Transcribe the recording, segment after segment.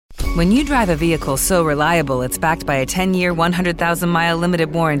When you drive a vehicle so reliable it's backed by a 10-year, 100,000-mile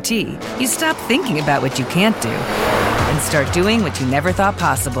limited warranty, you stop thinking about what you can't do and start doing what you never thought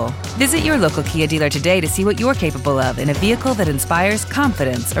possible. Visit your local Kia dealer today to see what you're capable of in a vehicle that inspires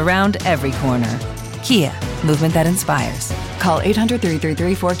confidence around every corner. Kia, movement that inspires. Call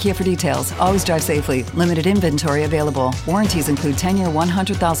 800-333-4KIA for details. Always drive safely. Limited inventory available. Warranties include 10-year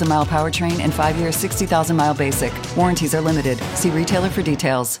 100,000-mile powertrain and 5-year 60,000-mile basic. Warranties are limited. See retailer for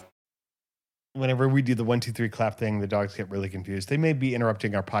details. Whenever we do the 1, 2, 3 clap thing, the dogs get really confused. They may be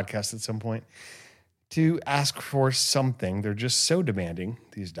interrupting our podcast at some point to ask for something. They're just so demanding,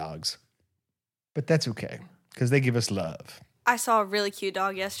 these dogs. But that's okay, because they give us love. I saw a really cute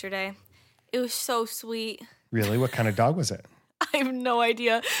dog yesterday. It was so sweet. Really? What kind of dog was it? I have no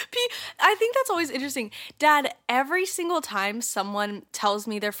idea. I think that's always interesting. Dad, every single time someone tells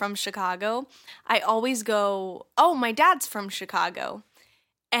me they're from Chicago, I always go, oh, my dad's from Chicago.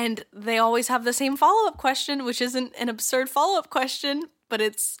 And they always have the same follow-up question, which isn't an absurd follow-up question, but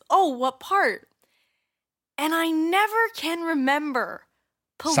it's, oh, what part? And I never can remember.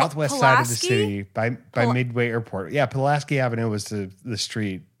 Southwest Pulaski? side of the city by Midway Airport. Yeah, Pulaski Avenue was the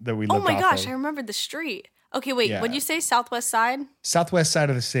street that we lived off of. Oh my gosh, I remember the street. Okay, wait, Would you say Southwest side? Southwest side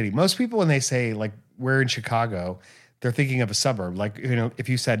of the city. Most people, when they say, like, we're in Chicago, they're thinking of a suburb. Like, you know, if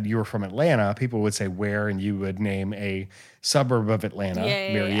you said you were from Atlanta, people would say where, and you would name a suburb of Atlanta,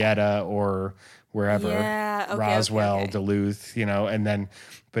 Marietta or wherever, Roswell, Duluth, you know, and then,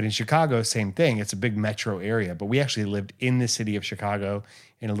 but in Chicago, same thing. It's a big metro area, but we actually lived in the city of Chicago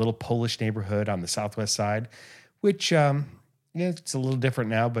in a little Polish neighborhood on the southwest side, which, it's a little different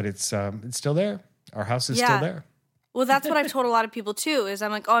now, but it's still there. Our house is still there. Well, that's what I've told a lot of people too, is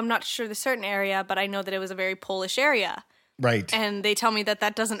I'm like, oh, I'm not sure the certain area, but I know that it was a very Polish area. Right. And they tell me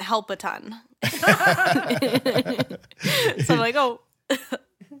that doesn't help a ton. So I'm like, oh.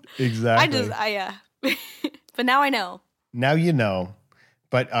 Exactly. But now I know. Now you know.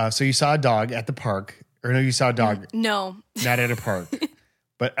 But so you saw a dog at the park, or no, you saw a dog. No. Not at a park,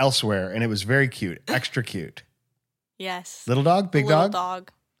 but elsewhere. And it was very cute, extra cute. Yes. Little dog, big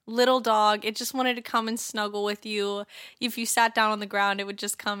dog? Little dog. It just wanted to come and snuggle with you. If you sat down on the ground, it would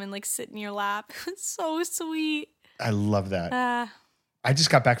just come and like sit in your lap. It's so sweet. I love that. I just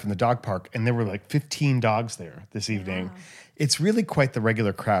got back from the dog park and there were like 15 dogs there this evening. Yeah. It's really quite the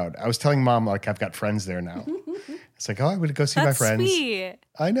regular crowd. I was telling Mom, like, I've got friends there now. It's like, oh, I'm going to go see my friends. That's sweet.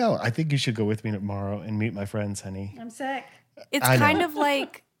 I know. I think you should go with me tomorrow and meet my friends, honey. I'm sick. It's kind of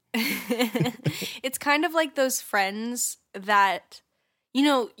like, it's kind of like those friends that, you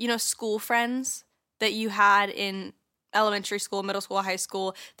know, school friends that you had in elementary school, middle school, high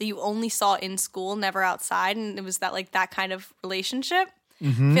school, that you only saw in school, never outside. And it was that kind of relationship.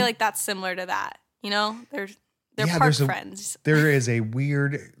 Mm-hmm. I feel like that's similar to that. You know, they're park friends. There is a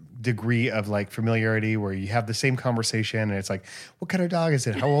weird degree of like familiarity where you have the same conversation and it's like, what kind of dog is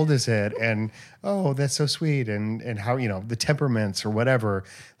it? How old is it? And, oh, that's so sweet. And how, you know, the temperaments or whatever.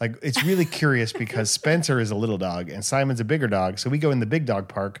 Like, it's really curious because Spencer is a little dog and Simon's a bigger dog. So we go in the big dog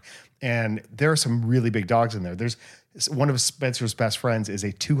park and there are some really big dogs in there. There's one of Spencer's best friends is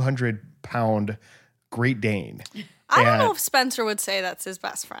a 200-pound Great Dane. I don't know if Spencer would say that's his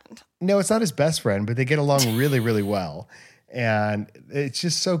best friend. No, it's not his best friend, but they get along really, really well. And it's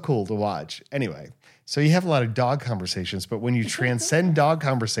just so cool to watch. Anyway, so you have a lot of dog conversations, but when you transcend dog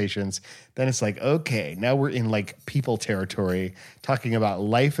conversations, then it's like, okay, now we're in like people territory talking about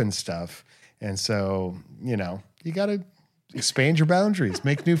life and stuff. And so, you know, you got to expand your boundaries,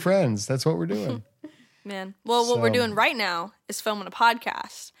 make new friends. That's what we're doing. Man. Well, what we're doing right now is filming a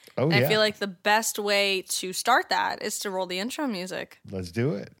podcast. Oh, and yeah. I feel like the best way to start that is to roll the intro music. Let's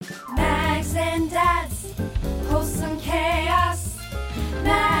do it. Max and Dad's wholesome chaos.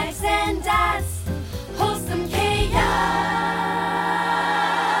 Max and Dad's wholesome chaos.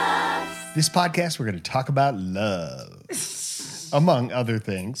 This podcast, we're going to talk about love, among other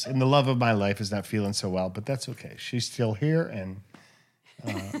things. And the love of my life is not feeling so well, but that's okay. She's still here, and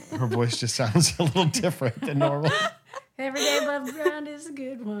her voice just sounds a little different than normal. Every day above ground is a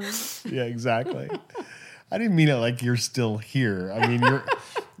good one. Yeah, exactly. I didn't mean it like you're still here. I mean,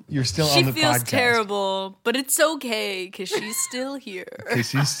 you're still on the podcast. She feels terrible, but it's okay because she's still here. Because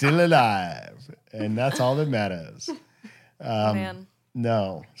she's still alive, and that's all that matters. Man.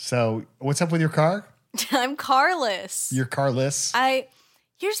 No. So what's up with your car? I'm carless. You're carless?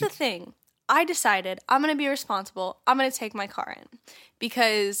 Here's the thing. I decided I'm going to be responsible. I'm going to take my car in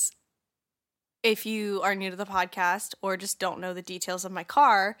because if you are new to the podcast or just don't know the details of my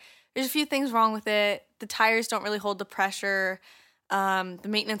car, there's a few things wrong with it. The tires don't really hold the pressure. The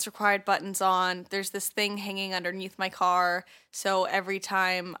maintenance required button's on. There's this thing hanging underneath my car. So every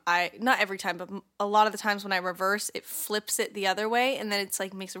time not every time, but a lot of the times when I reverse, it flips it the other way. And then it's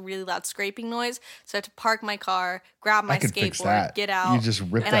like makes a really loud scraping noise. So I have to park my car, grab my skateboard, get out. You just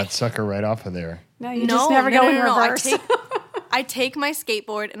rip that sucker right off of there. No, you just never go in reverse. I take my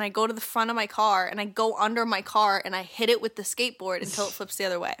skateboard and I go to the front of my car and I go under my car and I hit it with the skateboard until it flips the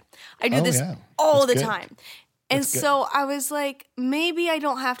other way. I do this all the time. And so I was like, maybe I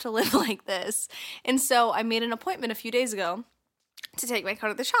don't have to live like this. And so I made an appointment a few days ago to take my car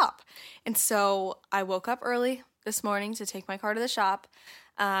to the shop. And so I woke up early this morning to take my car to the shop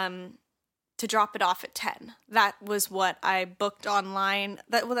to drop it off at 10. That was what I booked online.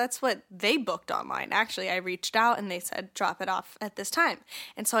 That's what they booked online. Actually, I reached out and they said, drop it off at this time.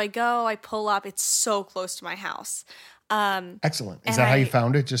 And so I go, I pull up. It's so close to my house. Excellent. Is that how you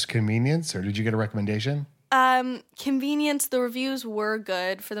found it? Just convenience, or did you get a recommendation? Convenience. The reviews were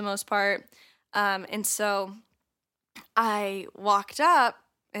good for the most part. And so I walked up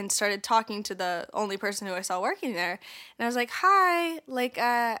and started talking to the only person who I saw working there. And I was like, hi, like,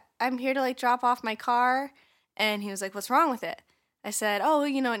 I'm here to like drop off my car. And he was like, what's wrong with it? I said, oh,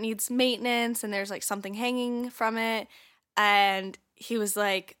 you know, it needs maintenance and there's like something hanging from it. And he was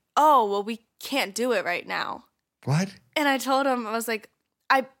like, oh, well, we can't do it right now. What? And I told him, I was like,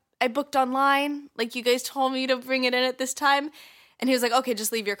 I booked online. Like, you guys told me to bring it in at this time. And he was like, okay,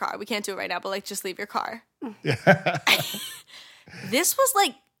 just leave your car. We can't do it right now, but like, just leave your car. This was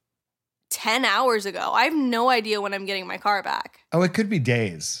like 10 hours ago. I have no idea when I'm getting my car back. Oh, it could be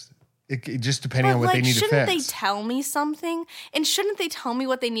days. It just depending on what they need to fix. Shouldn't they tell me something? And shouldn't they tell me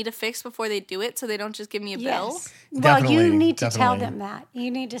what they need to fix before they do it so they don't just give me a bill? Well, you need to tell them that. You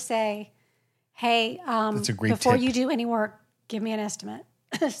need to say, hey, that's a great before tip. you do any work, give me an estimate.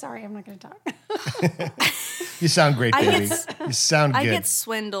 Sorry, I'm not going to talk. You sound great, baby. You sound good. I get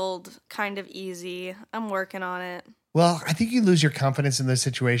swindled kind of easy. I'm working on it. Well, I think you lose your confidence in those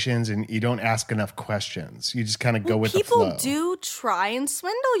situations and you don't ask enough questions. You just kind of go with the flow. People do try and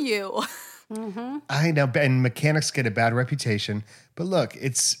swindle you. Mm-hmm. I know, and mechanics get a bad reputation. But look,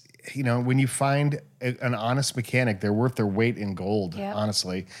 it's, you know, when you find an honest mechanic, they're worth their weight in gold,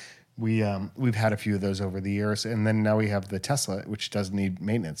 honestly. We've had a few of those over the years, and then now we have the Tesla, which doesn't need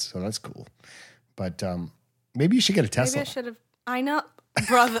maintenance, so that's cool. But maybe you should get a Tesla. Maybe I should have. I know,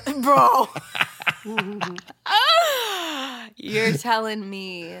 bro. You're telling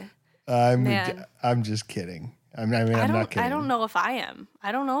me. I'm just kidding. I'm not kidding. I don't know if I am.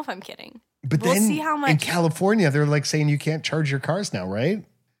 I don't know if I'm kidding. But we'll then see how much in California, they're like saying you can't charge your cars now, right?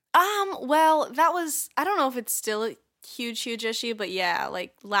 Well, that was. I don't know if it's still a huge issue, but yeah,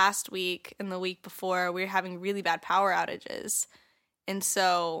 like last week and the week before, we were having really bad power outages, and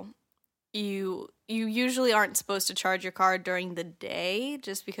so you usually aren't supposed to charge your car during the day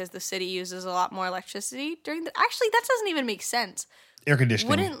just because the city uses a lot more electricity during the. Actually, that doesn't even make sense. Air conditioning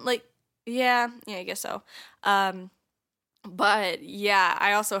wouldn't like. Yeah, I guess so. But yeah,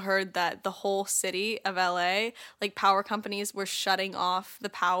 I also heard that the whole city of LA, like power companies were shutting off the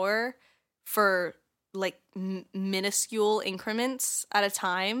power for like minuscule increments at a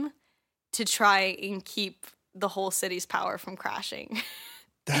time to try and keep the whole city's power from crashing.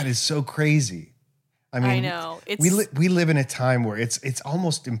 That is so crazy. I mean, I know. We live in a time where it's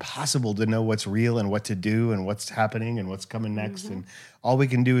almost impossible to know what's real and what to do and what's happening and what's coming next. Mm-hmm. And all we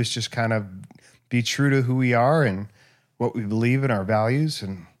can do is just kind of be true to who we are and what we believe in, our values.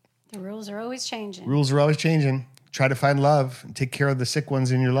 And the rules are always changing. Try to find love and take care of the sick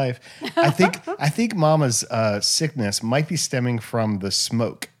ones in your life. I think Mama's sickness might be stemming from the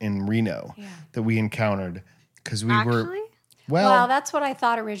smoke in Reno that we encountered because we were. Well, that's what I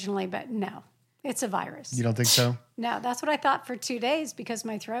thought originally, but no, it's a virus. You don't think so? No, that's what I thought for 2 days because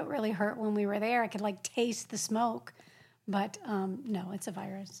my throat really hurt when we were there. I could like taste the smoke, but no, it's a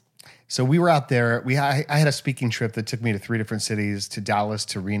virus. So we were out there. I had a speaking trip that took me to 3 different cities, to Dallas,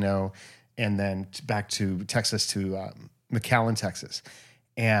 to Reno, and then back to Texas, to McAllen, Texas.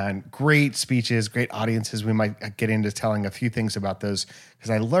 And great speeches, great audiences. We might get into telling a few things about those because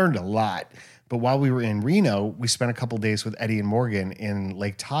I learned a lot. But while we were in Reno, we spent a couple days with Eddie and Morgan in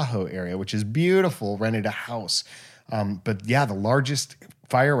Lake Tahoe area, which is beautiful, rented a house. But yeah, the largest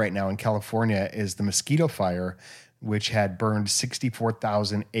fire right now in California is the Mosquito Fire, which had burned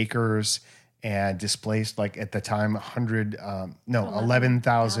 64,000 acres and displaced, like at the time,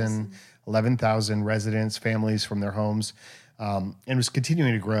 11,000 residents, families from their homes. And it was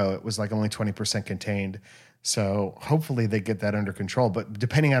continuing to grow. It was like only 20% contained. So hopefully they get that under control. But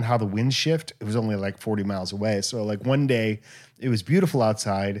depending on how the winds shift, it was only like 40 miles away. So like one day it was beautiful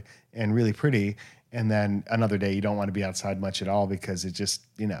outside and really pretty. And then another day you don't want to be outside much at all because it just,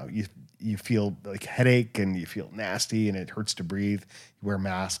 you feel like headache and you feel nasty and it hurts to breathe. You wear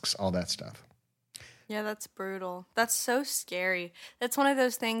masks, all that stuff. Yeah, that's brutal. That's so scary. That's one of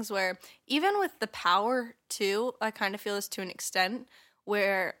those things where even with the power too, I kind of feel this to an extent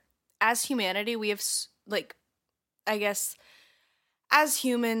where as humanity, we have I guess as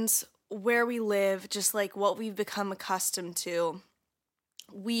humans, where we live, just like what we've become accustomed to,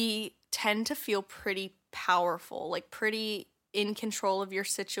 we tend to feel pretty powerful, like pretty in control of your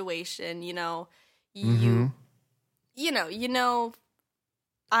situation.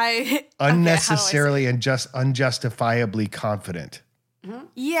 Unnecessarily and just unjustifiably confident.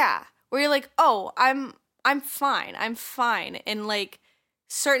 Yeah, where you're like, oh, I'm fine, and like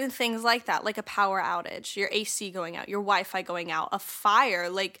certain things like that, like a power outage, your AC going out, your Wi-Fi going out, a fire,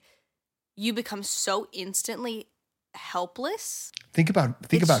 like you become so instantly helpless. Think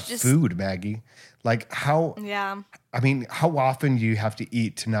about food, Maggie. Like how often do you have to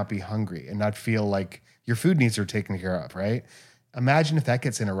eat to not be hungry and not feel like your food needs are taken care of, right? Imagine if that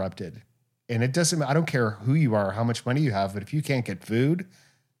gets interrupted. And I don't care who you are, how much money you have, but if you can't get food,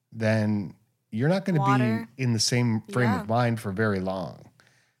 then you're not going to be in the same frame of mind for very long.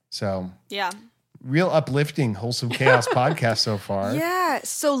 So, real uplifting, wholesome chaos podcast so far. Yeah.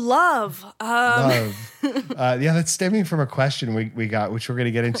 So love. Love. That's stemming from a question we got, which we're going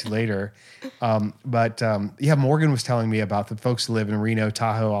to get into later. Morgan was telling me about the folks who live in Reno,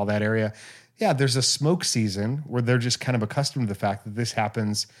 Tahoe, all that area. Yeah, there's a smoke season where they're just kind of accustomed to the fact that this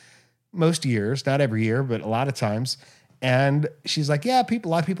happens most years, not every year, but a lot of times. And she's like, yeah, a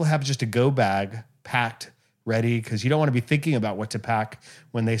lot of people have just a go bag packed, ready, because you don't want to be thinking about what to pack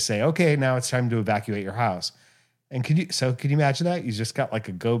when they say, okay, now it's time to evacuate your house. And can you imagine that? You just got like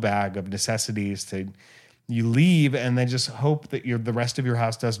a go bag of necessities you leave and then just hope that the rest of your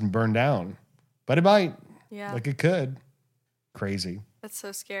house doesn't burn down. But it might. Yeah. Like it could. Crazy. That's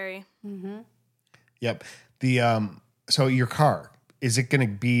so scary. Mm-hmm. Yep. So your car, is it going to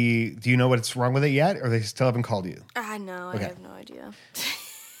be, do you know what's wrong with it yet? Or they still haven't called you? I know. Okay. I have no idea.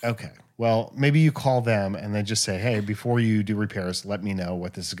 Okay. Well, maybe you call them and then just say, hey, before you do repairs, let me know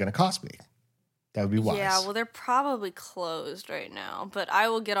what this is going to cost me. That would be wise. Yeah, well, they're probably closed right now, but I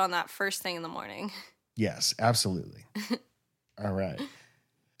will get on that first thing in the morning. Yes, absolutely. All right.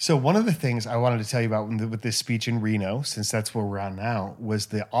 So one of the things I wanted to tell you about with this speech in Reno, since that's where we're at now, was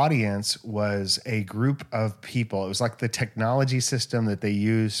the audience was a group of people. It was like the technology system that they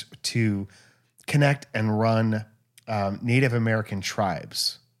use to connect and run Native American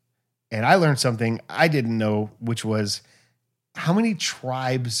tribes. And I learned something I didn't know, which was, how many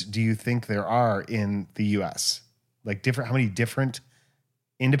tribes do you think there are in the U.S.? Like how many different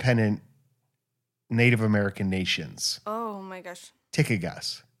independent Native American nations? Oh my gosh. Take a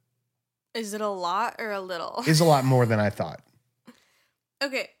guess. Is it a lot or a little? It's a lot more than I thought.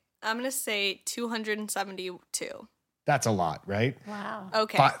 Okay, I'm going to say 272. That's a lot, right? Wow.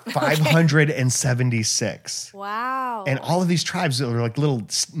 Okay. 576. Wow. And all of these tribes are like little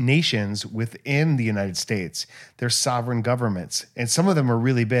nations within the United States. They're sovereign governments. And some of them are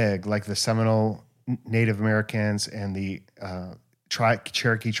really big, like the Seminole Native Americans and the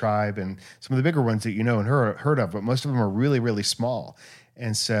Cherokee tribe and some of the bigger ones that you know and heard of. But most of them are really, really small.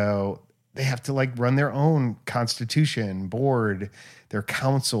 And so they have to like run their own constitution, board, their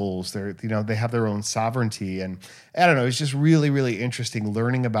councils, they have their own sovereignty. And I don't know, it's just really, really interesting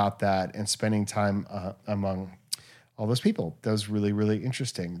learning about that and spending time among all those people. That was really, really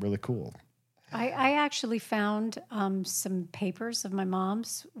interesting, really cool. I actually found some papers of my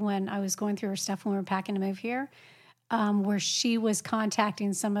mom's when I was going through her stuff when we were packing to move here, where she was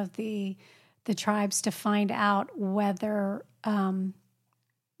contacting some of the tribes to find out whether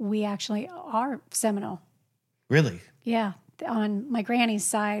we actually are Seminole. Come Yeah. On my granny's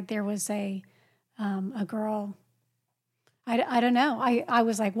side, there was a girl. I don't know. I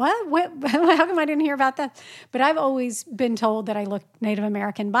was like, what? How come I didn't hear about that? But I've always been told that I look Native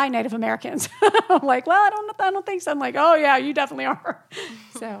American by Native Americans. I'm like, well, I don't think so. I'm like, oh yeah, you definitely are.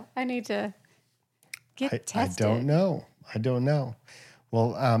 So I need to get tested. I don't know.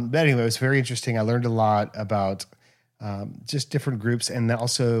 Well, but anyway, it was very interesting. I learned a lot about just different groups, and then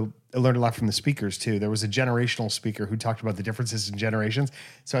also I learned a lot from the speakers too. There was a generational speaker who talked about the differences in generations.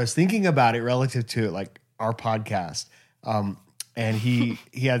 So I was thinking about it relative to like our podcast. And he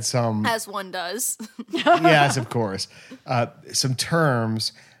had some, as one does. Yes, of course, some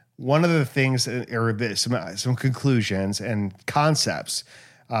terms. One of the things, or some conclusions and concepts.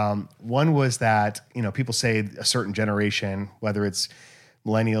 One was that, people say a certain generation, whether it's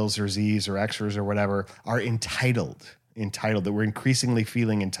millennials or Zs or Xers or whatever, are entitled. entitled, that we're increasingly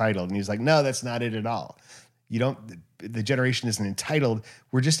feeling entitled. And he's like, no, that's not it at all. The generation isn't entitled.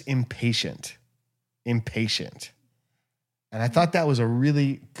 We're just impatient. And I thought that was a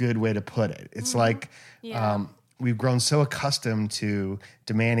really good way to put it. It's like we've grown so accustomed to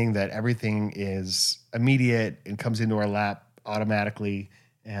demanding that everything is immediate and comes into our lap automatically.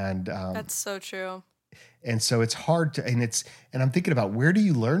 And that's so true. And so it's hard to, and I'm thinking about, where do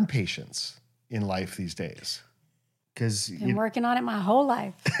you learn patience in life these days? Because been working on it my whole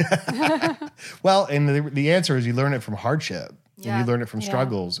life. Well, and the answer is you learn it from hardship, and you learn it from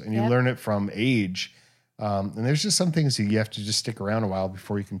struggles, and you learn it from age. And there's just some things that you have to just stick around a while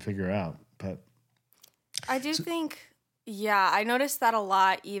before you can figure out. But I do think, I noticed that a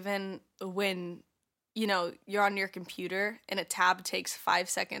lot, even when, you're on your computer and a tab takes 5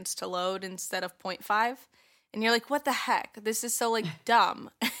 seconds to load instead of 0.5. And you're like, what the heck? This is so dumb.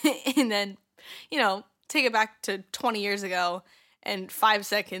 And then, take it back to 20 years ago and 5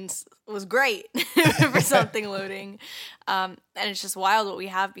 seconds was great for something loading. And it's just wild what we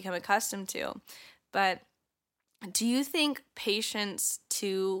have become accustomed to. But do you think patience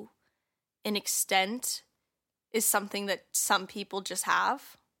to an extent is something that some people just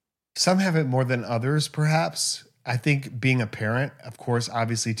have? Some have it more than others, perhaps. I think being a parent, of course,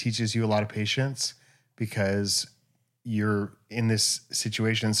 obviously teaches you a lot of patience, because you're in this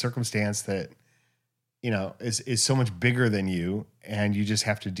situation and circumstance that, is so much bigger than you, and you just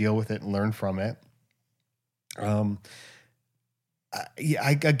have to deal with it and learn from it. I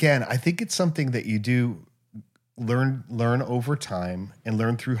think it's something that you do learn over time and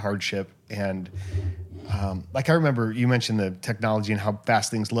learn through hardship. And I remember you mentioned the technology and how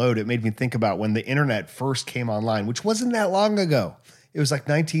fast things load. It made me think about when the internet first came online, which wasn't that long ago. It was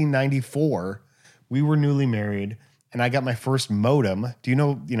 1994. We were newly married, and I got my first modem. Do you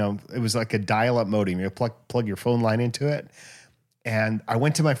know, it was like a dial-up modem. You plug your phone line into it. And I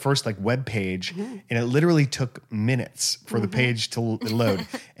went to my first web page, and it literally took minutes for the page to load.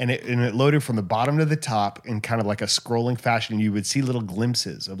 And it loaded from the bottom to the top in kind of like a scrolling fashion. You would see little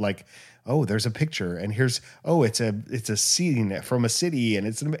glimpses of oh, there's a picture, and here's, it's a scene from a city, and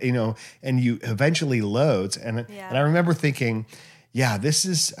it's, and you eventually loads. And I remember thinking, this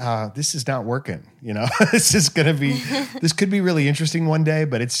is not working. This could be really interesting one day,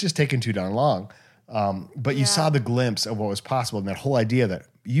 but it's just taking too darn long. But you saw the glimpse of what was possible, and that whole idea that,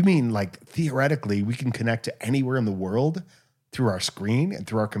 you mean theoretically we can connect to anywhere in the world through our screen and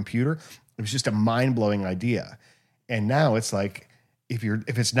through our computer? It was just a mind-blowing idea. And now it's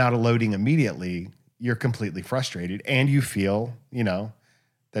if it's not loading immediately, you're completely frustrated, and you feel,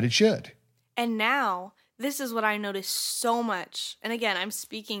 that it should. And now this is what I notice so much. And again, I'm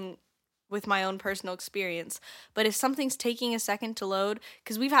speaking with my own personal experience, but if something's taking a second to load,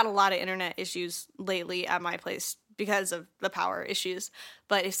 because we've had a lot of internet issues lately at my place because of the power issues,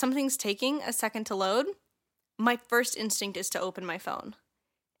 but if something's taking a second to load, my first instinct is to open my phone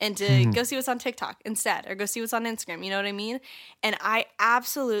and to go see what's on TikTok instead, or go see what's on Instagram, you know what I mean? And I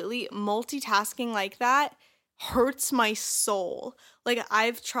absolutely, multitasking like that hurts my soul.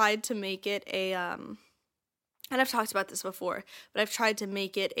 I've tried to make it and I've talked about this before, but I've tried to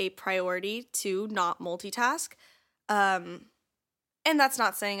make it a priority to not multitask. And that's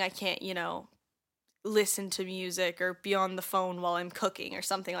not saying I can't, listen to music or be on the phone while I'm cooking or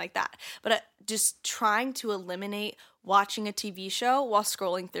something like that. But just trying to eliminate watching a TV show while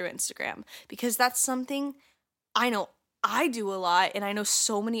scrolling through Instagram, because that's something I know I do a lot, and I know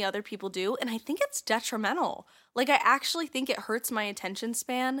so many other people do, and I think it's detrimental. I actually think it hurts my attention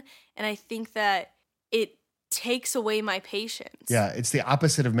span, and I think that it takes away my patience. Yeah, it's the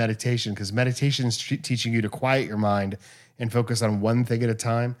opposite of meditation, because meditation is teaching you to quiet your mind and focus on one thing at a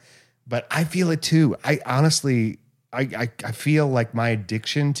time. But I feel it too. I honestly feel like my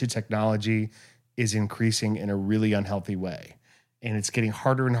addiction to technology is increasing in a really unhealthy way. And it's getting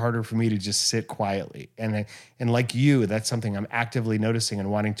harder and harder for me to just sit quietly. And like you, that's something I'm actively noticing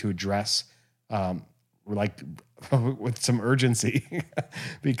and wanting to address with some urgency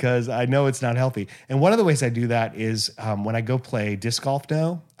because I know it's not healthy. And one of the ways I do that is when I go play disc golf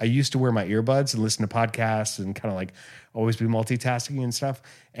now. I used to wear my earbuds and listen to podcasts and kind of always be multitasking and stuff.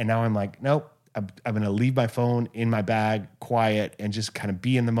 And now I'm nope, I'm going to leave my phone in my bag, quiet, and just kind of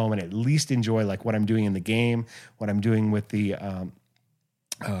be in the moment, at least enjoy what I'm doing in the game, what I'm doing with the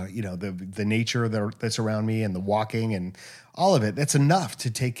nature that's around me and the walking and all of it. That's enough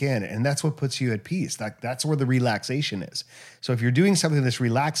to take in. And that's what puts you at peace. That's where the relaxation is. So if you're doing something that's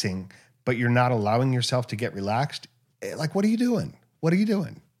relaxing, but you're not allowing yourself to get relaxed, what are you doing? What are you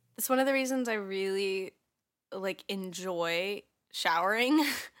doing? It's one of the reasons I really enjoy showering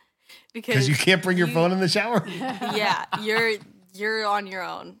Because you can't bring your phone in the shower. Yeah, you're on your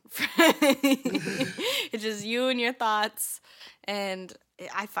own. It's just you and your thoughts, and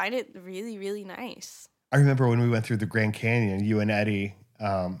I find it really, really nice. I remember when we went through the Grand Canyon, you and Eddie,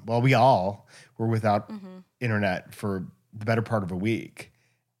 we all were without internet for the better part of a week.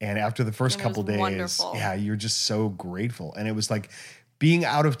 And after the first couple days, wonderful. Yeah, you're just so grateful. And it was like being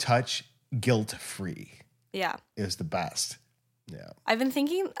out of touch, guilt-free. Yeah. It was the best. Yeah. I've been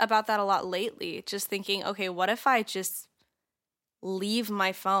thinking about that a lot lately. Just thinking, okay, what if I just leave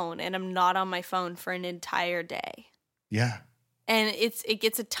my phone and I'm not on my phone for an entire day? Yeah. And it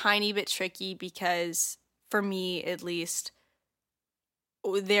gets a tiny bit tricky because for me, at least,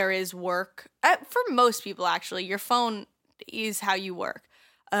 there is work. For most people, actually, your phone is how you work.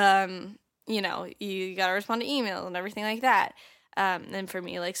 You know, you got to respond to email and everything like that. And for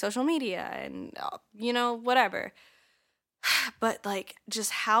me, like social media and, you know, whatever. But like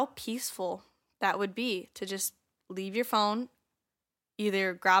just how peaceful that would be to just leave your phone,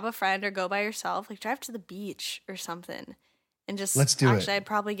 either grab a friend or go by yourself, like drive to the beach or something and just let's do actually it. I'd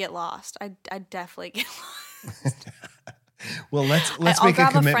probably get lost. I'd definitely get lost. Well, let's I'll make a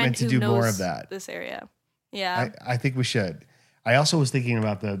grab commitment friend to who do more knows of that. This area. Yeah. I think we should. I also was thinking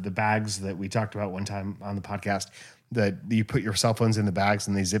about the bags that we talked about one time on the podcast, that you put your cell phones in the bags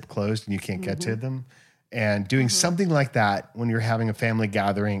and they zip closed and you can't get to them. And doing something like that when you're having a family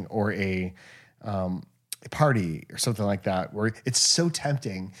gathering or a party or something like that, where it's so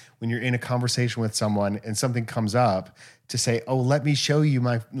tempting when you're in a conversation with someone and something comes up to say, oh, let me show you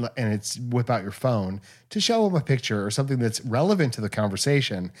and it's whip out your phone to show them a picture or something that's relevant to the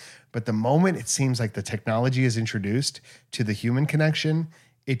conversation. But the moment it seems like the technology is introduced to the human connection,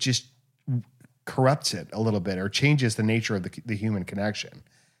 it just corrupts it a little bit or changes the nature of the human connection.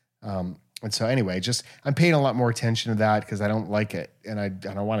 And so anyway, I'm paying a lot more attention to that because I don't like it and I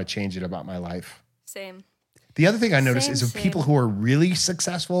don't want to change it about my life. Same. The other thing I noticed is of people who are really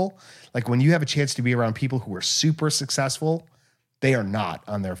successful, like when you have a chance to be around people who are super successful, they are not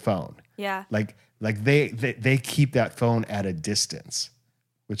on their phone. Yeah. Like they keep that phone at a distance,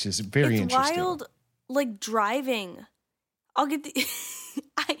 which is very interesting. It's wild, like driving. I'll get the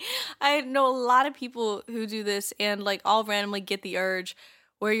I know a lot of people who do this and like I'll randomly get the urge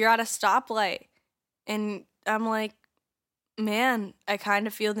where you're at a stoplight and I'm like, man, I kind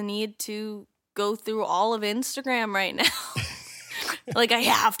of feel the need to go through all of Instagram right now. Like I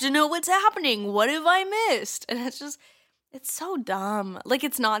have to know what's happening. What have I missed? And it's so dumb. Like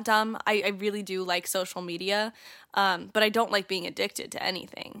it's not dumb. I really do like social media, but I don't like being addicted to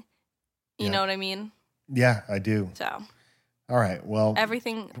anything. You know what I mean? Yeah, I do. So. All right. Well,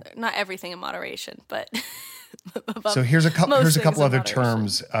 not everything in moderation, but so here's a couple other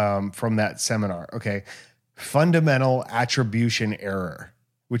terms from that seminar. Okay. Fundamental attribution error,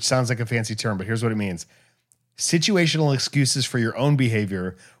 which sounds like a fancy term, but here's what it means. Situational excuses for your own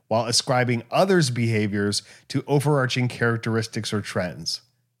behavior while ascribing others' behaviors to overarching characteristics or trends.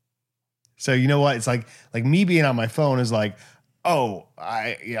 So you know what? It's like me being on my phone is like, oh,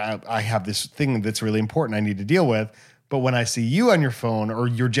 I have this thing that's really important I need to deal with. But when I see you on your phone or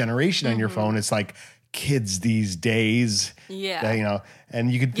your generation on your phone, it's like kids these days. Yeah. You know, and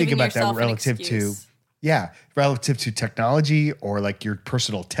you can think about that relative to technology or like your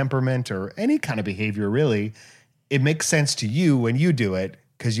personal temperament or any kind of behavior, really. It makes sense to you when you do it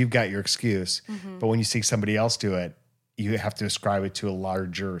because you've got your excuse. But when you see somebody else do it, you have to ascribe it to a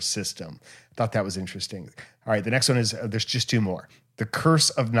larger system. I thought that was interesting. All right. The next one is, there's just two more. The curse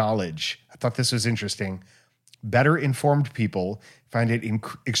of knowledge. I thought this was interesting. Better informed people find it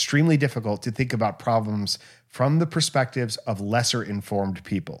extremely difficult to think about problems from the perspectives of lesser informed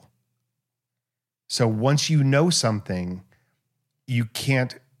people. So once you know something, you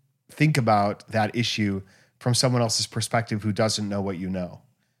can't think about that issue from someone else's perspective who doesn't know what you know.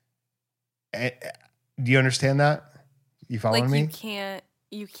 Do you understand that? You following me?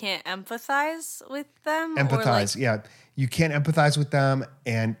 You can't empathize with them? Empathize, yeah. You can't empathize with them,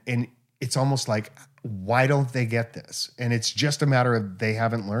 and it's almost like, why don't they get this? And it's just a matter of they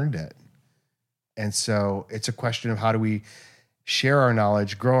haven't learned it. And so it's a question of how do we share our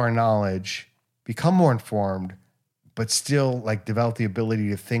knowledge, grow our knowledge, become more informed, but still like develop the ability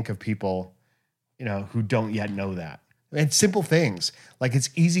to think of people, you know, who don't yet know that. And simple things. Like it's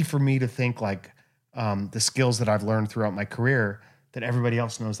easy for me to think like the skills that I've learned throughout my career that everybody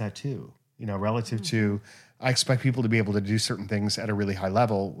else knows that too, you know, relative to I expect people to be able to do certain things at a really high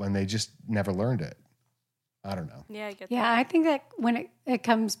level when they just never learned it. I don't know. Yeah, I get that. Yeah, I think that when it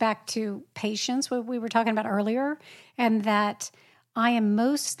comes back to patience, what we were talking about earlier, and that I am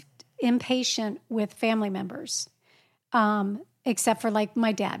most impatient with family members. except for like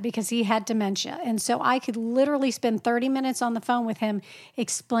my dad, because he had dementia. And so I could literally spend 30 minutes on the phone with him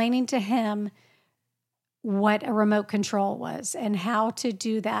explaining to him what a remote control was and how to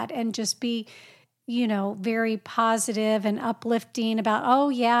do that, and just be, very positive and uplifting about, oh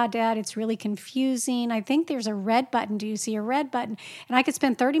yeah, Dad, it's really confusing. I think there's a red button. Do you see a red button? And I could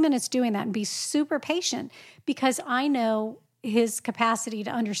spend 30 minutes doing that and be super patient, because I know his capacity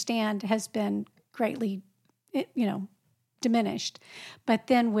to understand has been greatly, diminished. But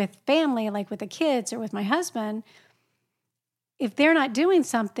then with family, like with the kids or with my husband, if they're not doing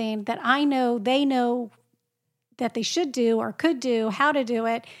something that I know they know that they should do or could do, how to do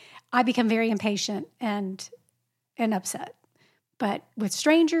it, I become very impatient and upset. But with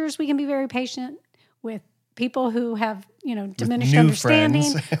strangers, we can be very patient. With people who have, diminished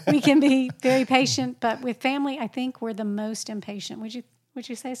understanding, we can be very patient. But with family, I think we're the most impatient. Would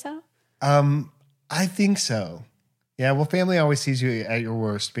you say so? I think so. Yeah, well, family always sees you at your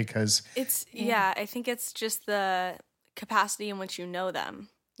worst because I think it's just the capacity in which you know them.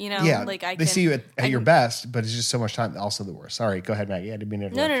 They see you at your best, but it's just so much time. Also the worst. Sorry, go ahead, Maggie. I didn't mean to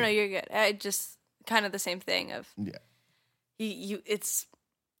interrupt. No, you're good. I just kind of the same thing of retweet.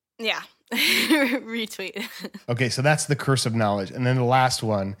 Okay, so that's the curse of knowledge, and then the last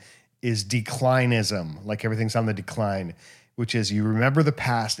one is declinism, like everything's on the decline, which is you remember the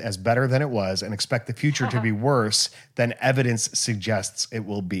past as better than it was and expect the future to be worse than evidence suggests it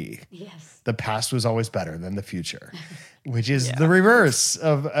will be. Yes. The past was always better than the future, which is the reverse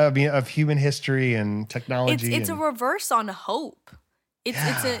of human history and technology. It's a reverse on hope.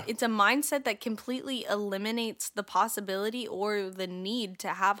 It's a mindset that completely eliminates the possibility or the need to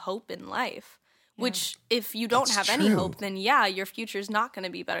have hope in life. Yeah. Which, if you don't have any hope, then your future's not going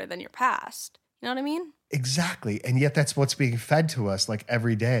to be better than your past. You know what I mean? Exactly. And yet that's what's being fed to us like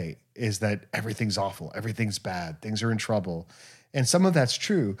every day, is that everything's awful, everything's bad, things are in trouble. And some of that's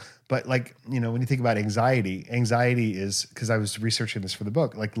true. But like, when you think about anxiety is, because I was researching this for the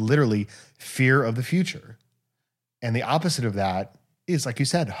book, like literally fear of the future. And the opposite of that is, like you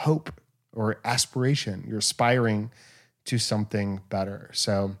said, hope or aspiration. You're aspiring to something better.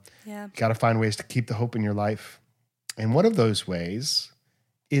 So you got to find ways to keep the hope in your life. And one of those ways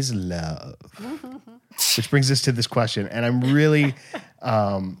is love. Which brings us to this question. And I'm really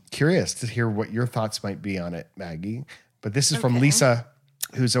curious to hear what your thoughts might be on it, Maggie. But this is from Lisa,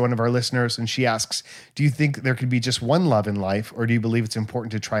 who's one of our listeners. And she asks, do you think there could be just one love in life, or do you believe it's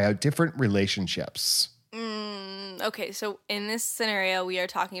important to try out different relationships? Okay, so in this scenario, we are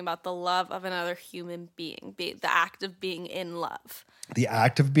talking about the love of another human being, the act of being in love. The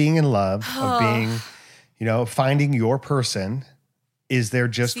act of being in love, of being, finding your person. Is there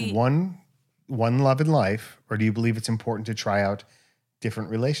just one love in life, or do you believe it's important to try out different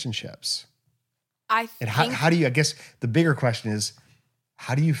relationships? How do you, I guess the bigger question is,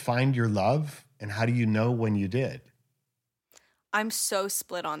 how do you find your love, and how do you know when you did? I'm so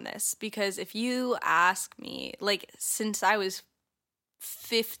split on this, because if you ask me, like since I was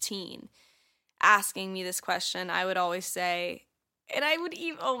 15, asking me this question, I would always say, and I would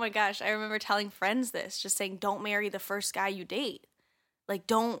even, oh my gosh, I remember telling friends this, just saying, don't marry the first guy you date. Like,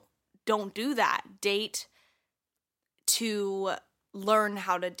 don't do that. Date to learn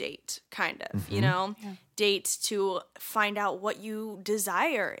how to date, kind of, Yeah. Date to find out what you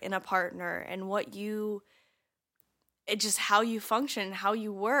desire in a partner and just how you function, how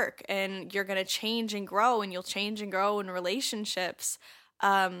you work, and you're going to change and grow, and you'll change and grow in relationships.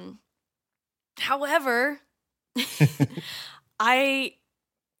 However, I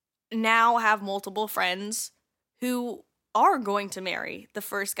now have multiple friends who are going to marry the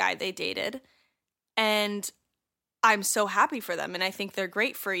first guy they dated, and I'm so happy for them, and I think they're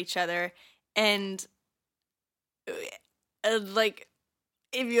great for each other. And like,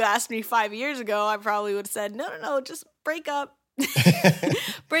 if you asked me 5 years ago, I probably would have said, no, just break up.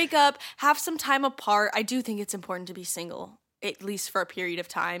 Break up, have some time apart. I do think it's important to be single, at least for a period of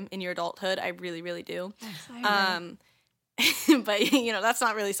time in your adulthood. I really, really do. Yes, but, that's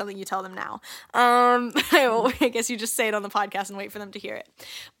not really something you tell them now. I guess you just say it on the podcast and wait for them to hear it.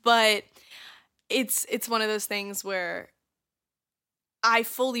 But it's one of those things where I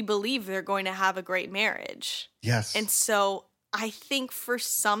fully believe they're going to have a great marriage. Yes. And so I think for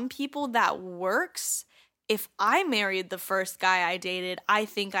some people that works. If I married the first guy I dated, I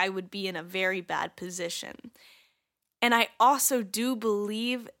think I would be in a very bad position. And I also do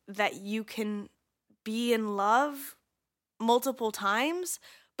believe that you can be in love multiple times,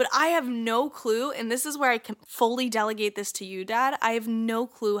 but I have no clue, and this is where I can fully delegate this to you, Dad. I have no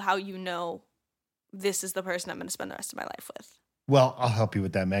clue how you know this is the person I'm going to spend the rest of my life with. Well, I'll help you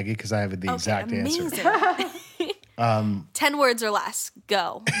with that, Maggie, because I have the exact answer. 10 words or less.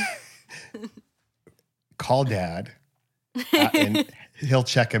 Go. Call dad and he'll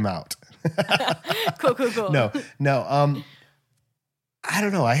check him out. Cool. No. I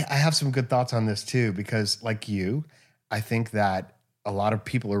don't know. I have some good thoughts on this too, because like you, I think that a lot of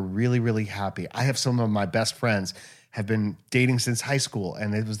people are really, really happy. I have some of my best friends have been dating since high school,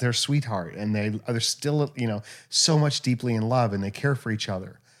 and it was their sweetheart, and they're still, so much deeply in love, and they care for each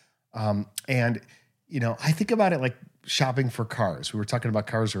other. And I think about it like shopping for cars. We were talking about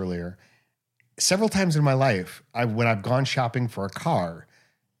cars earlier. Several times in my life, when I've gone shopping for a car,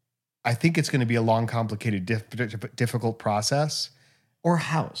 I think it's going to be a long, complicated, difficult process. Or a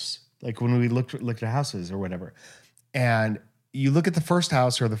house, like when we looked at houses or whatever. And you look at the first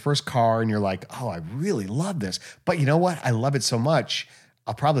house or the first car and you're like, oh, I really love this. But you know what? I love it so much.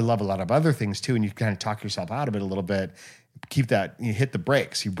 I'll probably love a lot of other things too. And you kind of talk yourself out of it a little bit. Keep that, you hit the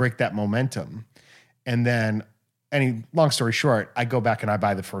brakes, you break that momentum. And then, long story short, I go back and I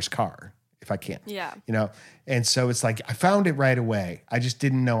buy the first car if I can. Yeah. And so it's like, I found it right away. I just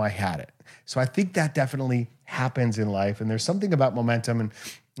didn't know I had it. So I think that definitely happens in life. And there's something about momentum. And,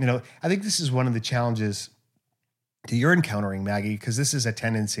 I think this is one of the challenges that you're encountering, Maggie, because this is a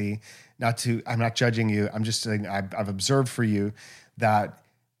tendency I'm not judging you. I'm just saying I've observed for you that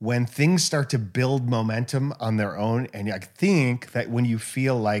when things start to build momentum on their own, and I think that when you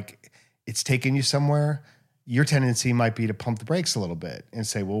feel like it's taking you somewhere, your tendency might be to pump the brakes a little bit and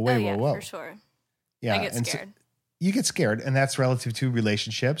say, well, whoa. For sure. Yeah. I get scared. So you get scared, and that's relative to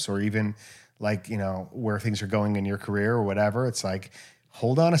relationships or even like, where things are going in your career or whatever. It's like,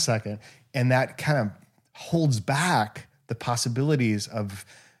 hold on a second. And that kind of holds back the possibilities of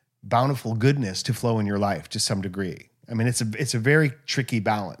bountiful goodness to flow in your life to some degree. I mean, it's a very tricky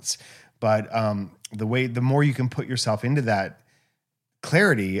balance, but the more you can put yourself into that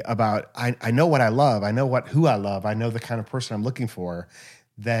clarity about, I know what I love, I know who I love, I know the kind of person I'm looking for,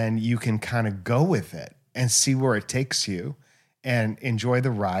 then you can kind of go with it and see where it takes you and enjoy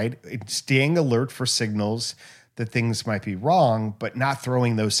the ride, staying alert for signals that things might be wrong, but not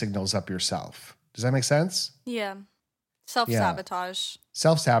throwing those signals up yourself. Does that make sense? Yeah. Self-sabotage.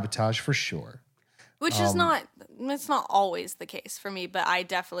 Self-sabotage for sure. Which is it's not always the case for me, but I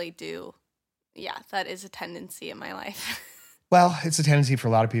definitely do. Yeah, that is a tendency in my life. Well, it's a tendency for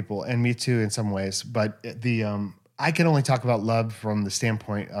a lot of people, and me too in some ways, but I can only talk about love from the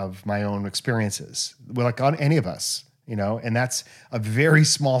standpoint of my own experiences. Well, like on any of us, and that's a very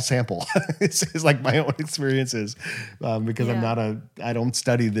small sample. It's like my own experiences because I don't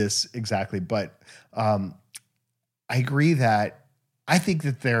study this exactly, but I agree that I think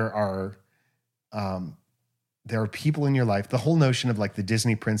that there are people in your life, the whole notion of like the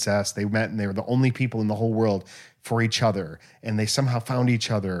Disney princess, they met and they were the only people in the whole world for each other, and they somehow found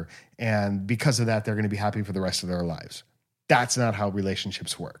each other. And because of that, they're going to be happy for the rest of their lives. That's not how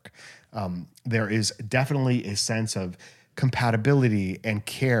relationships work. There is definitely a sense of compatibility and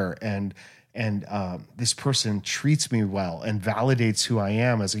care, and this person treats me well and validates who I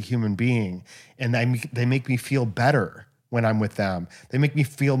am as a human being. And they make me feel better when I'm with them. They make me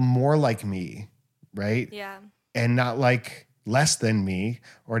feel more like me, right? Yeah. And not like less than me,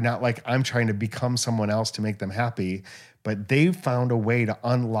 or not like I'm trying to become someone else to make them happy, but they've found a way to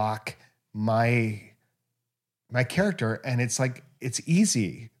unlock my character, and it's like, it's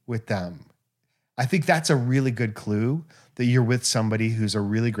easy with them. I think that's a really good clue that you're with somebody who's a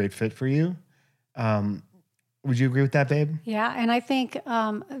really great fit for you. Would you agree with that, babe? Yeah, and I think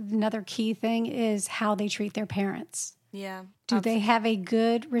another key thing is how they treat their parents. Yeah. Do they have a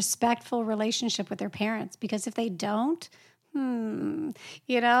good, respectful relationship with their parents? Because if they don't,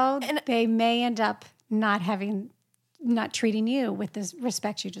 they may end up not treating you with the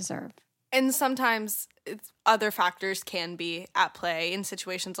respect you deserve. And sometimes other factors can be at play in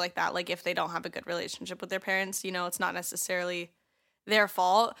situations like that. Like if they don't have a good relationship with their parents, it's not necessarily their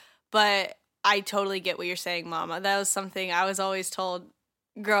fault. But I totally get what you're saying, Mama. That was something I was always told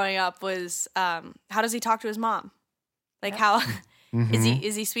growing up was, how does he talk to his mom? Like how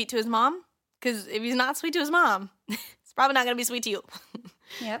is he sweet to his mom? Because if he's not sweet to his mom, it's probably not going to be sweet to you.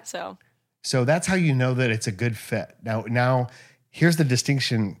 Yep. So that's how you know that it's a good fit. Now here's the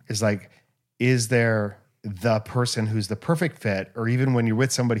distinction is like, is there the person who's the perfect fit? Or even when you're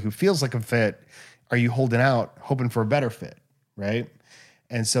with somebody who feels like a fit, are you holding out, hoping for a better fit, right?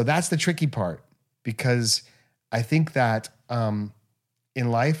 And so that's the tricky part, because I think that in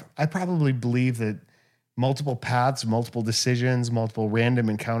life, I probably believe that multiple paths, multiple decisions, multiple random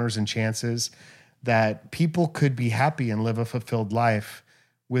encounters and chances, that people could be happy and live a fulfilled life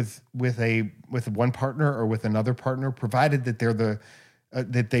with one partner or with another partner, provided that they're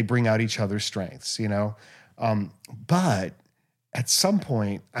that they bring out each other's strengths. But at some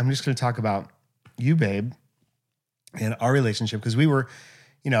point, I'm just going to talk about you, babe, and our relationship, because we were,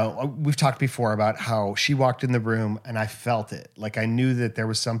 we've talked before about how she walked in the room and I felt it. Like I knew that there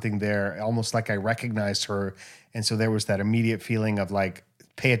was something there, almost like I recognized her. And so there was that immediate feeling of like,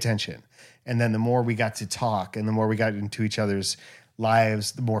 pay attention. And then the more we got to talk and the more we got into each other's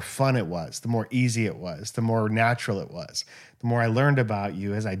lives, the more fun it was, the more easy it was, the more natural it was. The more I learned about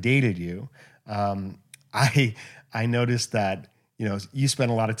you as I dated you, I noticed that, you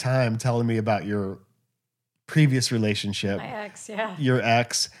spent a lot of time telling me about your previous relationship. My ex, yeah. Your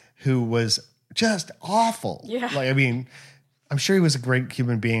ex, who was just awful. Yeah. Like, I mean, I'm sure he was a great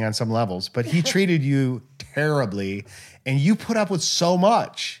human being on some levels, but he treated you terribly, and you put up with so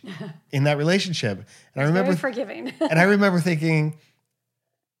much in that relationship. And I remember very forgiving. And I remember thinking,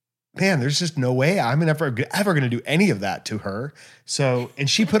 man, there's just no way I'm ever going to do any of that to her. So, and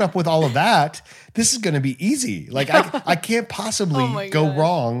she put up with all of that. This is going to be easy. Like I can't possibly go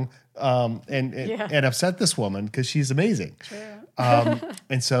wrong and upset this woman because she's amazing. True.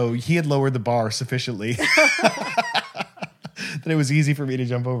 And so he had lowered the bar sufficiently that it was easy for me to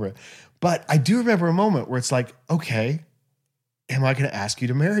jump over it. But I do remember a moment where it's like, okay, am I going to ask you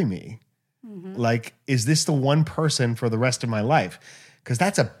to marry me? Mm-hmm. Like, is this the one person for the rest of my life? Because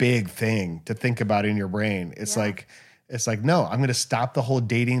that's a big thing to think about in your brain. It's like, no, I'm going to stop the whole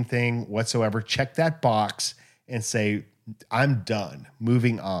dating thing whatsoever. Check that box and say, I'm done,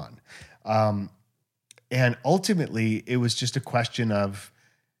 moving on. And ultimately, it was just a question of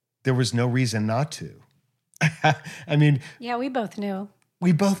there was no reason not to. I mean, yeah, we both knew.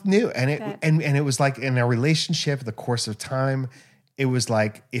 We both knew. And it was like in our relationship, the course of time, it was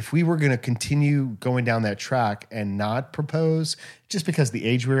like if we were going to continue going down that track and not propose just because the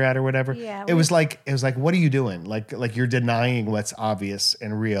age we were at or whatever, it was like, what are you doing? Like you're denying what's obvious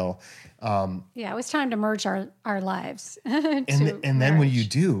and real. It was time to merge our lives. And then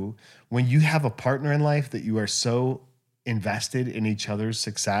when you have a partner in life that you are so invested in each other's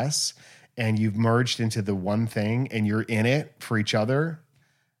success and you've merged into the one thing and you're in it for each other,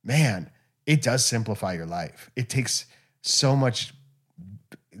 man, it does simplify your life. It takes so much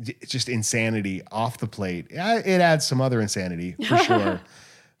just insanity off the plate. It adds some other insanity for sure.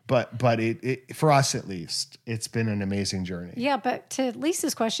 But it for us at least, it's been an amazing journey. Yeah, but to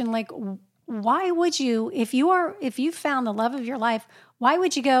Lisa's question, like, why would you, if you found the love of your life, why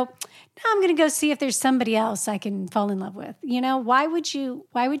would you go, no, I'm going to go see if there's somebody else I can fall in love with? Why would you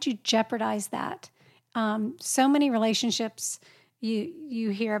jeopardize that? So many relationships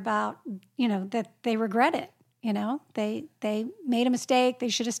you hear about, that they regret it. They made a mistake. They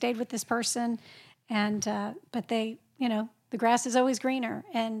should have stayed with this person. And, but they, the grass is always greener,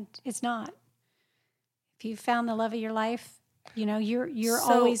 and it's not. If you found the love of your life, you're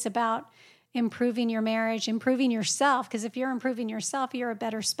always about improving your marriage, improving yourself. Because if you're improving yourself, you're a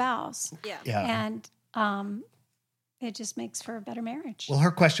better spouse. Yeah. And it just makes for a better marriage. Well,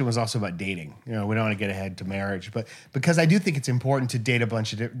 her question was also about dating. We don't want to get ahead to marriage, but because I do think it's important to date a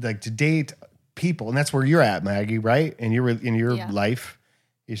bunch of to date people, and that's where you're at, Maggie, right? And you're in your life,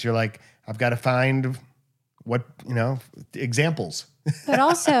 is you're like, I've got to find what examples. But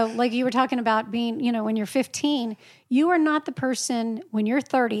also, like you were talking about being, when you're 15, you are not the person when you're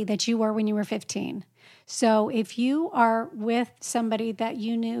 30 that you were when you were 15. So if you are with somebody that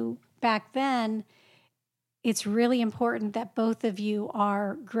you knew back then, it's really important that both of you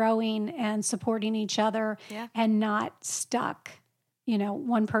are growing and supporting each other and not stuck.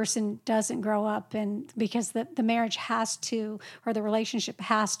 One person doesn't grow up, and because the marriage has to, or the relationship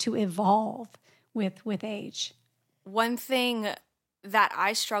has to evolve with age. One thing that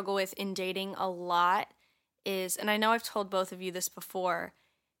I struggle with in dating a lot is, and I know I've told both of you this before,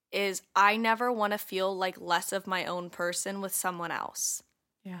 is I never want to feel like less of my own person with someone else.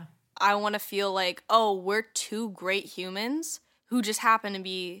 Yeah. I want to feel like, oh, we're two great humans who just happen to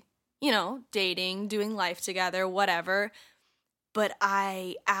be, dating, doing life together, whatever. But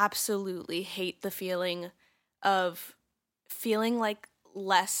I absolutely hate the feeling of feeling like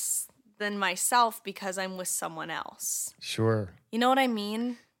less than myself because I'm with someone else. Sure. You know what I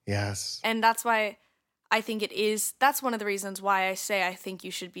mean? Yes. And that's why I think that's one of the reasons why I say I think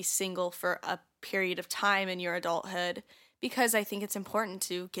you should be single for a period of time in your adulthood, because I think it's important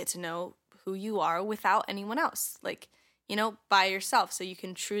to get to know who you are without anyone else. Like, by yourself, so you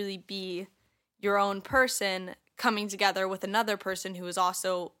can truly be your own person coming together with another person who is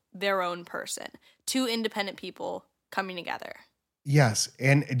also their own person. Two independent people coming together. Yes.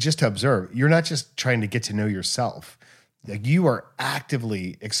 And just to observe, you're not just trying to get to know yourself. Like, you are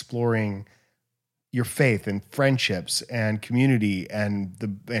actively exploring your faith and friendships and community and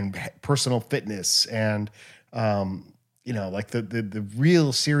personal fitness and like the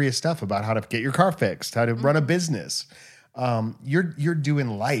real serious stuff about how to get your car fixed, how to run a business. You're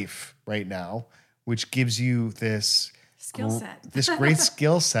doing life right now, which gives you this Skill set. this great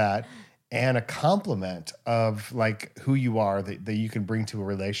skill set and a complement of like who you are that you can bring to a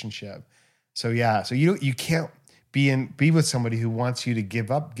relationship. So yeah, so you can't be with somebody who wants you to give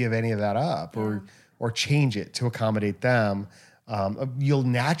any of that up or change it to accommodate them. You'll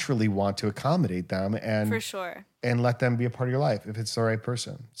naturally want to accommodate them and for sure, and let them be a part of your life if it's the right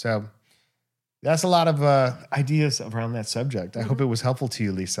person. So that's a lot of ideas around that subject. I hope it was helpful to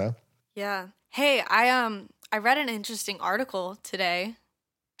you, Lisa. Yeah. Hey, I read an interesting article today.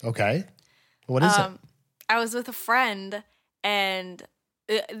 Okay. What is it? I was with a friend, and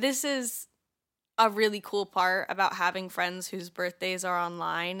this is a really cool part about having friends whose birthdays are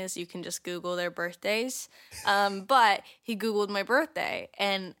online is you can just Google their birthdays. But he Googled my birthday,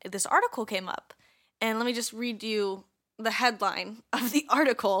 and this article came up. And let me just read you the headline of the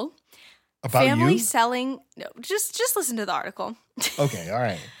article. About Family you? selling... No, just listen to the article. Okay, all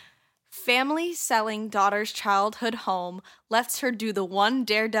right. Family selling daughter's childhood home lets her do the one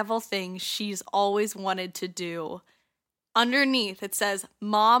daredevil thing she's always wanted to do. Underneath, it says,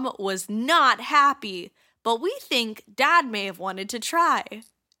 Mom was not happy, but we think Dad may have wanted to try.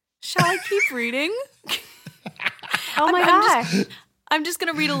 Shall I keep reading? Oh my gosh. I'm just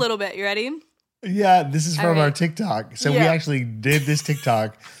going to read a little bit. You ready? Yeah, this is from All right. our TikTok. So we Yeah. actually did this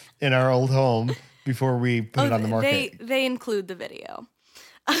TikTok in our old home before we put it on the market. They include the video.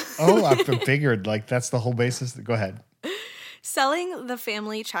 Oh, I figured like that's the whole basis. Go ahead. Selling the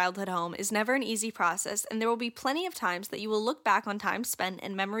family childhood home is never an easy process, and there will be plenty of times that you will look back on time spent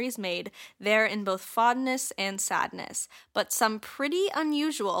and memories made there in both fondness and sadness. But some pretty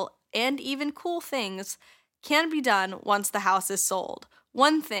unusual and even cool things can be done once the house is sold.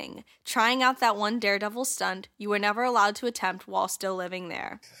 One thing, trying out that one daredevil stunt you were never allowed to attempt while still living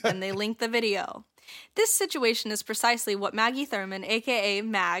there. And they link the video. This situation is precisely what Maggie Thurman, aka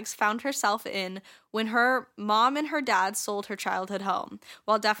Mags, found herself in when her mom and her dad sold her childhood home.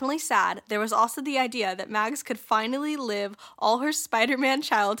 While definitely sad, there was also the idea that Mags could finally live all her Spider-Man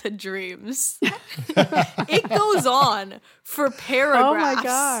childhood dreams. It goes on for paragraphs. Oh my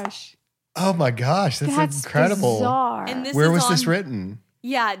gosh. Oh my gosh, that's incredible. Bizarre. And this Where is was on, this written?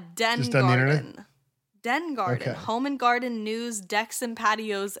 Yeah, Den Just on the internet? Garden. Den Garden. Okay. Home and garden news, decks and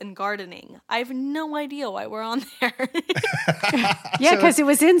patios, and gardening. I have no idea why we're on there. Yeah, because it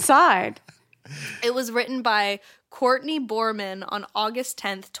was inside. It was written by Courtney Borman on August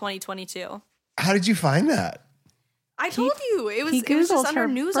 10th, 2022. How did you find that? I told you. It was Googled just under her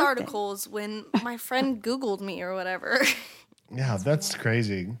news birthday. articles when my friend Googled me or whatever. Yeah, that's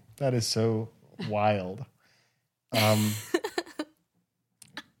crazy. That is so wild.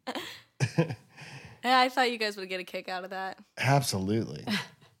 Yeah, I thought you guys would get a kick out of that. Absolutely.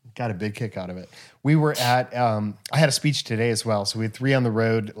 Got a big kick out of it. We were at, I had a speech today as well. So we had 3 on the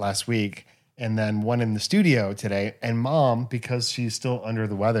road last week and then 1 in the studio today. And Mom, because she's still under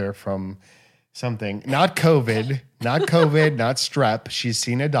the weather from something, not COVID, not strep. She's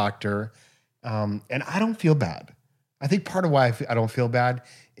seen a doctor. And I don't feel bad. I think part of why I don't feel bad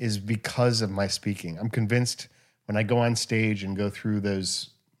is because of my speaking. I'm convinced when I go on stage and go through those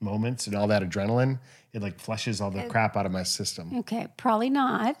moments and all that adrenaline, it like flushes all the crap out of my system. Okay, probably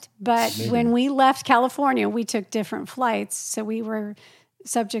not. But when we left California, we took different flights, so we were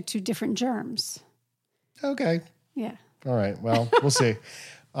subject to different germs. Okay. Yeah. All right. Well, we'll see.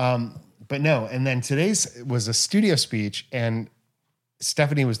 But no, and then today's was a studio speech, and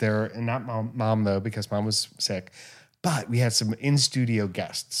Stephanie was there, and not mom though, because Mom was sick. But we had some in-studio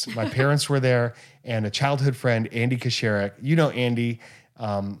guests. My parents were there, and a childhood friend, Andy Kasharek. You know Andy.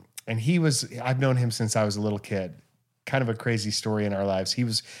 And I've known him since I was a little kid. Kind of a crazy story in our lives. He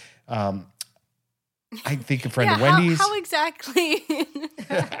was, I think, a friend of Wendy's. How exactly?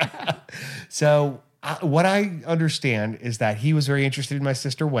 So what I understand is that he was very interested in my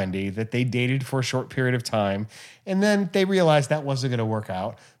sister Wendy, that they dated for a short period of time. And then they realized that wasn't going to work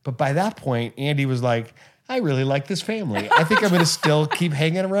out. But by that point, Andy was like, I really like this family. I think I'm going to still keep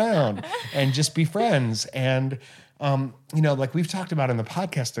hanging around and just be friends. And like we've talked about in the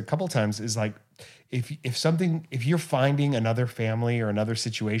podcast a couple times, is like if you're finding another family or another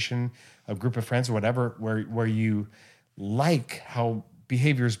situation, a group of friends or whatever, where you like how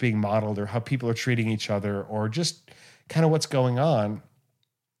behavior is being modeled or how people are treating each other or just kind of what's going on,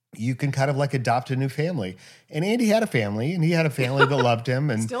 you can kind of like adopt a new family. And Andy had a family, and he had a family that loved him,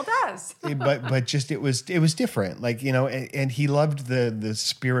 and Still does. but just it was different. Like, you know, and he loved the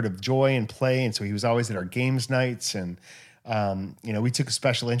spirit of joy and play, and so he was always at our games nights, and you know, we took a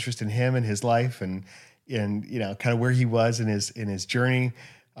special interest in him and his life, and you know, kind of where he was in his journey.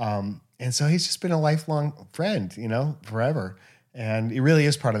 And so he's just been a lifelong friend, you know, forever. And he really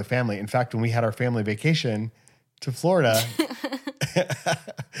is part of the family. In fact, when we had our family vacation to Florida,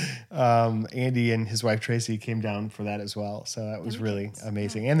 Andy and his wife Tracy came down for that as well. So that was really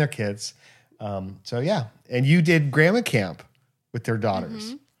amazing. And their kids. So yeah. And you did grandma camp with their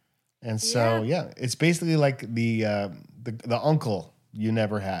daughters. And so yeah, it's basically like the uncle you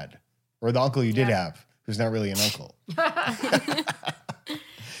never had, or the uncle you did have, who's not really an uncle.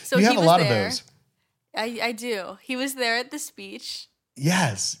 So you have a lot of there. those. I do. He was there at the speech.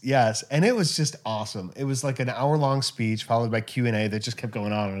 Yes. And it was just awesome. It was like an hour-long speech followed by Q&A that just kept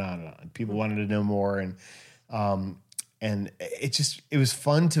going on and on and on. People wanted to know more, and it was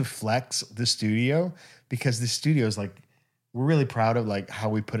fun to flex the studio, because the studio is like, we're really proud of like how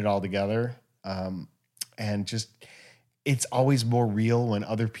we put it all together. And just, it's always more real when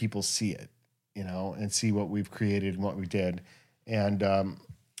other people see it, you know, and see what we've created and what we did. And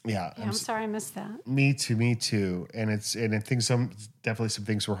I'm sorry I missed that. Me too. And I think definitely some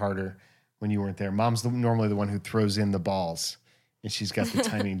things were harder when you weren't there. Mom's normally the one who throws in the balls, and she's got the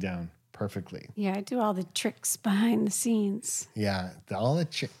timing down perfectly. Yeah, I do all the tricks behind the scenes. Yeah, all the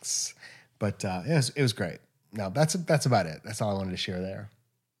tricks. But it was great. No, that's about it. That's all I wanted to share there.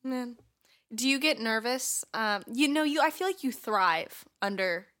 Man, do you get nervous? I feel like you thrive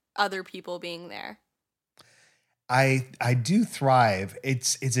under other people being there. I do thrive.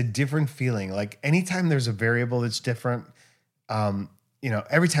 It's a different feeling. Like anytime there's a variable that's different, you know,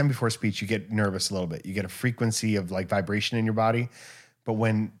 every time before speech, you get nervous a little bit. You get a frequency of like vibration in your body. But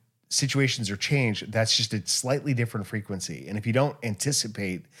when situations are changed, that's just a slightly different frequency. And if you don't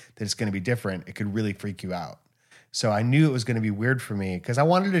anticipate that it's going to be different, it could really freak you out. So I knew it was going to be weird for me, because I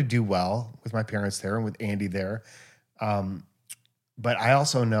wanted to do well with my parents there and with Andy there. But I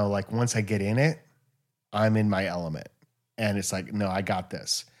also know, like, once I get in it, I'm in my element, and it's like, no, I got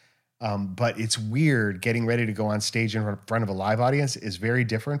this. But it's weird getting ready to go on stage in front of a live audience is very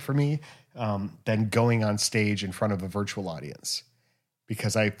different for me than going on stage in front of a virtual audience,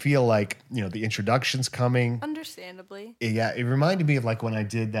 because I feel like, you know, the introduction's coming. Understandably. Yeah. It reminded me of like when I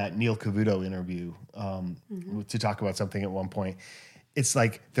did that Neil Cavuto interview to talk about something at one point. It's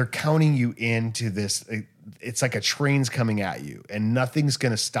like they're counting you into this. It's like a train's coming at you, and nothing's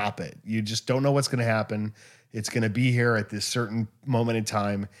going to stop it. You just don't know what's going to happen. It's going to be here at this certain moment in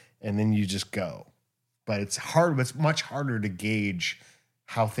time, and then you just go. But it's hard. It's much harder to gauge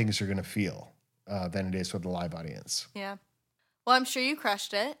how things are going to feel than it is with a live audience. Yeah. Well, I'm sure you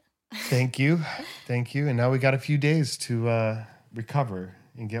crushed it. Thank you. And now we got a few days to recover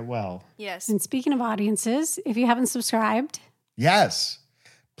and get well. Yes. And speaking of audiences, if you haven't subscribed, yes,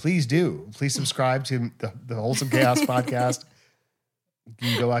 please do. Please subscribe to the Wholesome Chaos podcast. You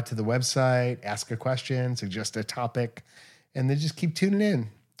can go out to the website, ask a question, suggest a topic, and then just keep tuning in.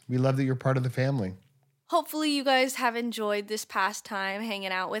 We love that you're part of the family. Hopefully you guys have enjoyed this past time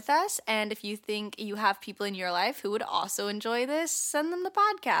hanging out with us. And if you think you have people in your life who would also enjoy this, send them the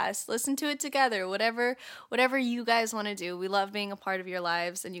podcast. Listen to it together. Whatever you guys want to do. We love being a part of your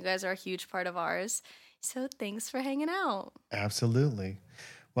lives, and you guys are a huge part of ours. So thanks for hanging out. Absolutely.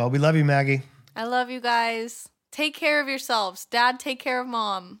 Well, we love you, Maggie. I love you guys. Take care of yourselves. Dad, take care of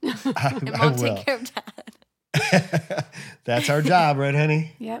Mom. And Mom, take care of Dad. That's our job, right,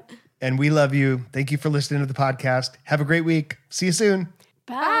 honey? Yep. And we love you. Thank you for listening to the podcast. Have a great week. See you soon.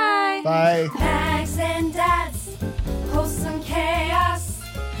 Bye. Bye. Mags and Dads, wholesome chaos.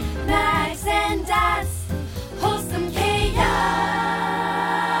 Mags and Dads, wholesome chaos.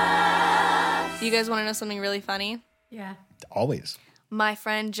 You guys want to know something really funny? Yeah. Always. My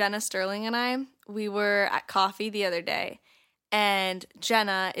friend Jenna Sterling and I, we were at coffee the other day, and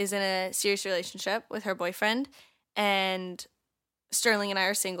Jenna is in a serious relationship with her boyfriend, and Sterling and I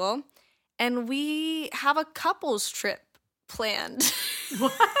are single, and we have a couples trip planned.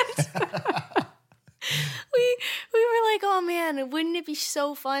 What? we were like, oh man, wouldn't it be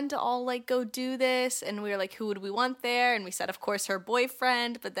so fun to all like go do this? And we were like, who would we want there? And we said, of course, her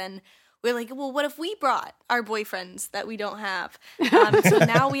boyfriend, but then we're like, well, what if we brought our boyfriends that we don't have? So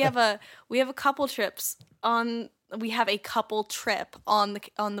now we have a couple trips on. We have a couple trip on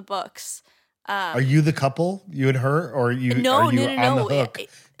the books. Are you the couple, you and her, or are you on the hook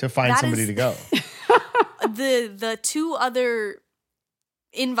to find somebody to go? The two other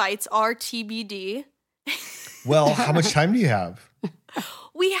invites are TBD. Well, how much time do you have?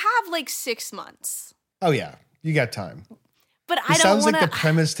 We have like 6 months. Oh yeah, you got time. But It I don't sounds want like the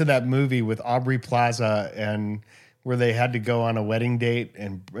premise to that movie with Aubrey Plaza and where they had to go on a wedding date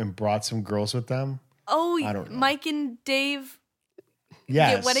and brought some girls with them. Oh, I don't know. Mike and Dave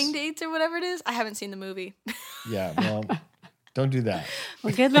Yes. get wedding dates or whatever it is. I haven't seen the movie. Yeah, well, don't do that.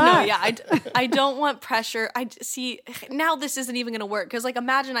 Well, good luck. No, yeah, I don't want pressure. I see now this isn't even going to work because, like,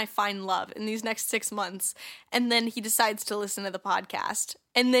 imagine I find love in these next 6 months, and then he decides to listen to the podcast,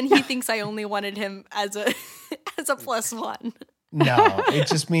 and then he thinks I only wanted him as a as a +1. No, it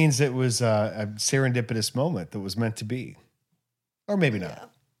just means it was a serendipitous moment that was meant to be, or maybe not.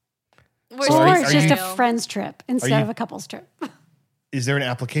 We're Or are it's just you- a friend's trip instead of a couple's trip. Is there an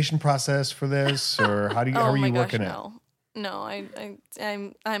application process for this, or how Oh are my you gosh, working it? no. No,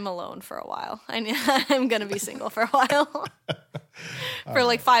 I'm alone for a while. I'm gonna be single for a while. For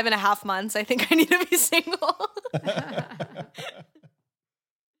like 5.5 months, I think I need to be single.